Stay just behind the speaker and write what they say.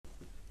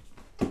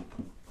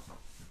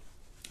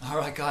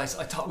Alright guys,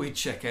 I thought we'd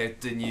check out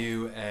the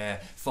new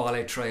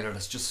Fallout trailer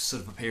that's just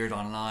sort of appeared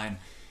online.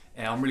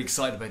 I'm really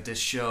excited about this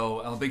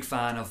show. I'm a big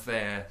fan of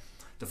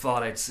the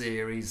Fallout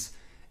series.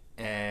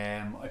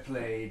 I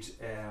played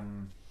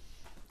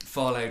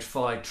Fallout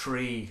 5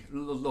 3,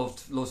 loved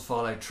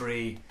Fallout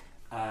 3,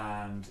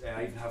 and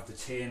I even have the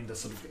tin.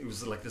 It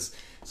was like this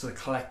sort of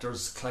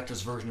collector's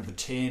version of a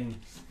tin.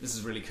 This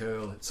is really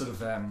cool. It's sort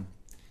of a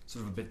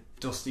bit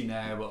dusty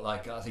now, but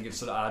like I think it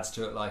sort of adds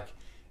to it. Like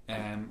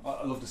I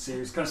love the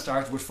series. Kind of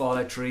started with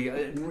Fallout 3. I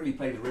didn't really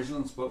play the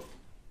originals, but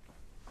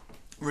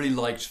really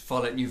liked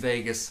Fallout New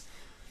Vegas,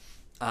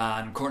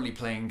 and I'm currently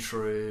playing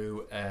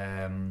through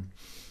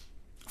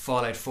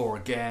Fallout 4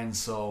 again.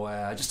 So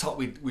I just thought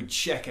we'd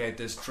check out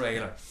this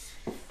trailer.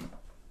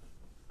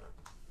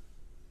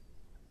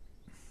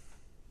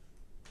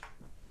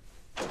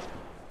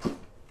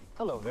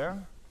 Hello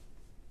there.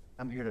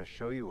 I'm here to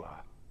show you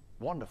a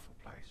wonderful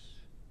place.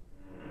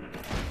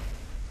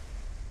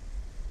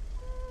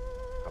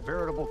 A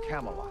veritable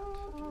Camelot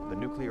of the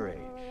nuclear age.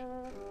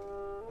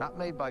 Not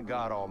made by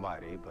God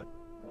Almighty, but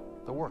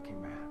the working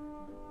man.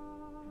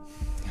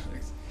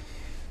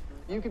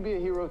 You can be a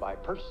hero by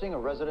purchasing a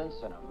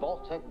residence in a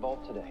Vault-Tec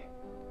vault today.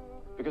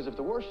 Because if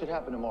the worst should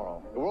happen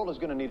tomorrow, the world is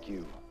going to need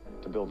you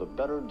to build a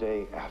better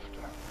day after.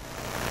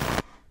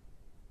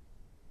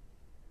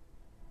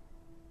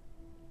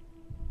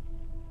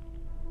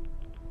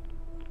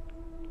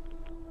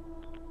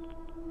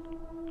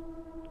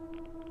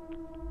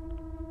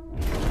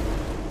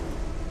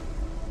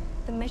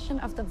 The mission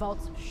of the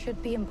vaults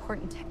should be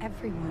important to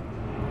everyone.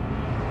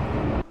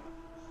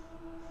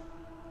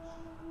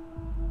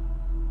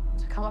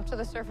 To come up to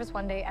the surface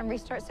one day and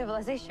restart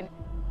civilization.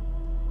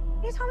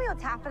 Can you tell me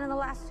what's happened in the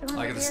last 200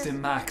 I got years? the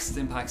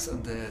Stimpaks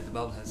on the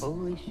boat house.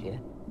 Holy shit.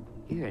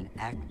 You're an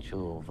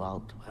actual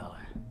vault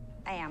dweller.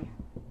 I am.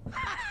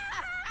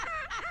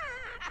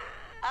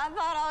 I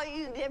thought all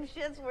you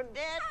dipshits were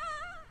dead.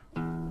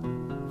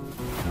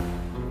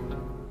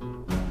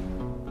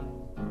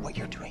 What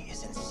you're doing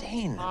is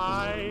insane.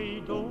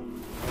 I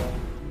don't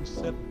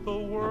set the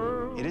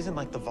world. It isn't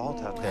like the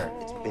vault out there.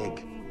 It's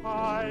big.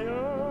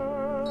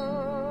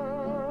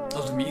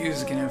 Love the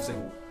music and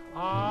everything.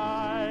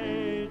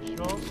 I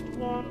just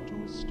want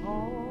to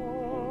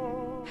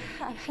start.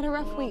 I've had a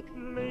rough week.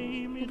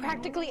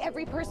 Practically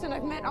every person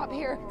I've met up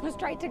here has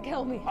tried to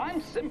kill me.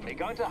 I'm simply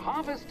going to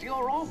harvest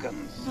your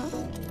organs.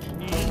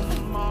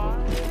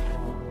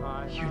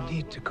 You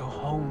need to go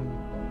home.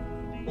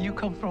 You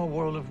come from a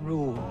world of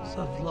rules,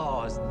 of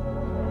laws.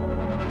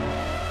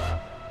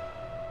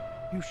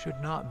 You should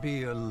not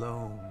be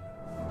alone.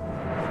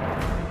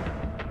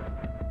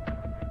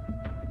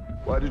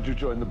 Why did you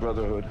join the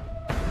Brotherhood?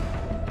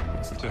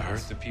 To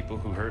hurt the people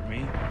who hurt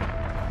me.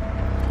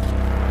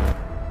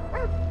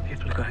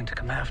 People are going to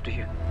come after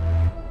you.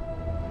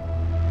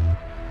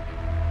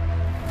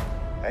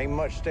 Ain't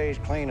much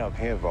stage cleanup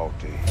here,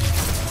 Volty.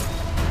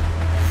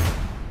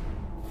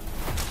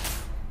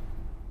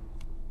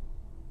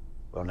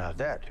 Well, now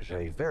that is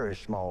a very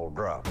small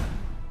drop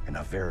in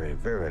a very,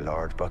 very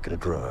large bucket of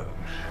drugs.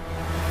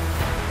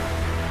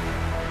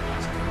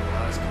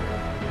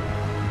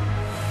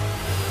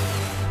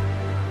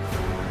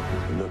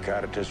 You look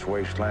out at this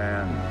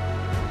wasteland,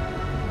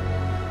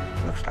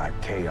 looks like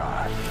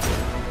chaos,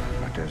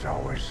 but there's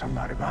always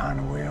somebody behind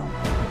the wheel.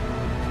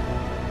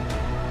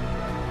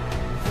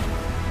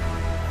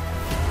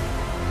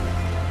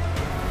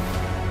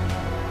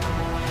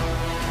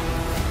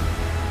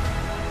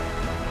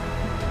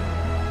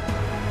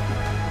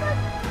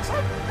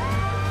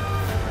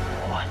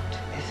 What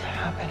is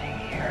happening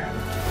here?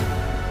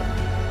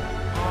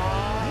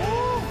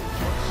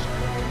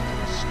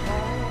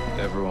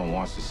 Everyone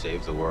wants to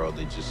save the world.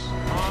 They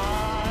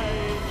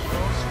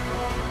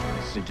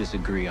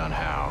disagree on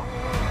how.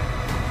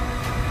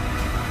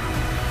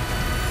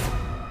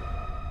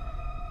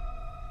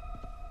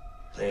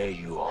 There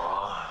you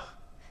are,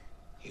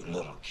 you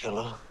little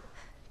killer.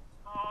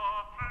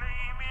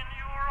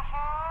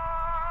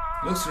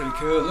 Looks really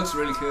cool. Looks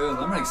really cool.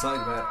 I'm really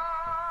excited about it.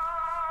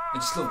 I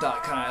just love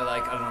that kind of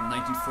like, I don't know,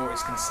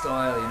 1940s kind of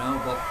style, you know.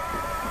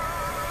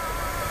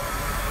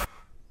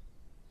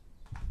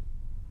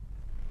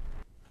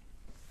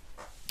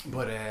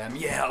 But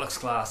yeah, that looks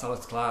class. That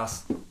looks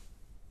class.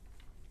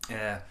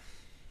 Yeah,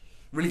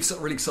 really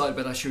excited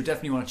about that show.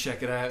 Definitely want to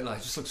check it out. Like,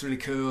 it just looks really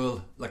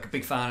cool. Like a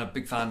big fan of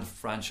the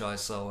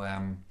franchise. So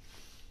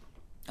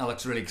that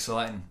looks really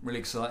exciting. Really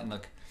exciting.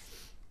 Like,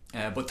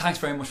 but thanks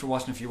very much for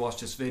watching. If you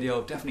watched this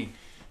video, definitely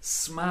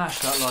smash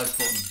that like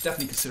button.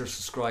 Definitely consider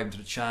subscribing to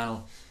the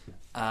channel,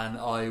 and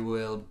I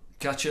will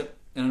catch you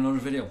in another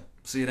video.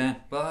 See you then.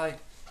 Bye.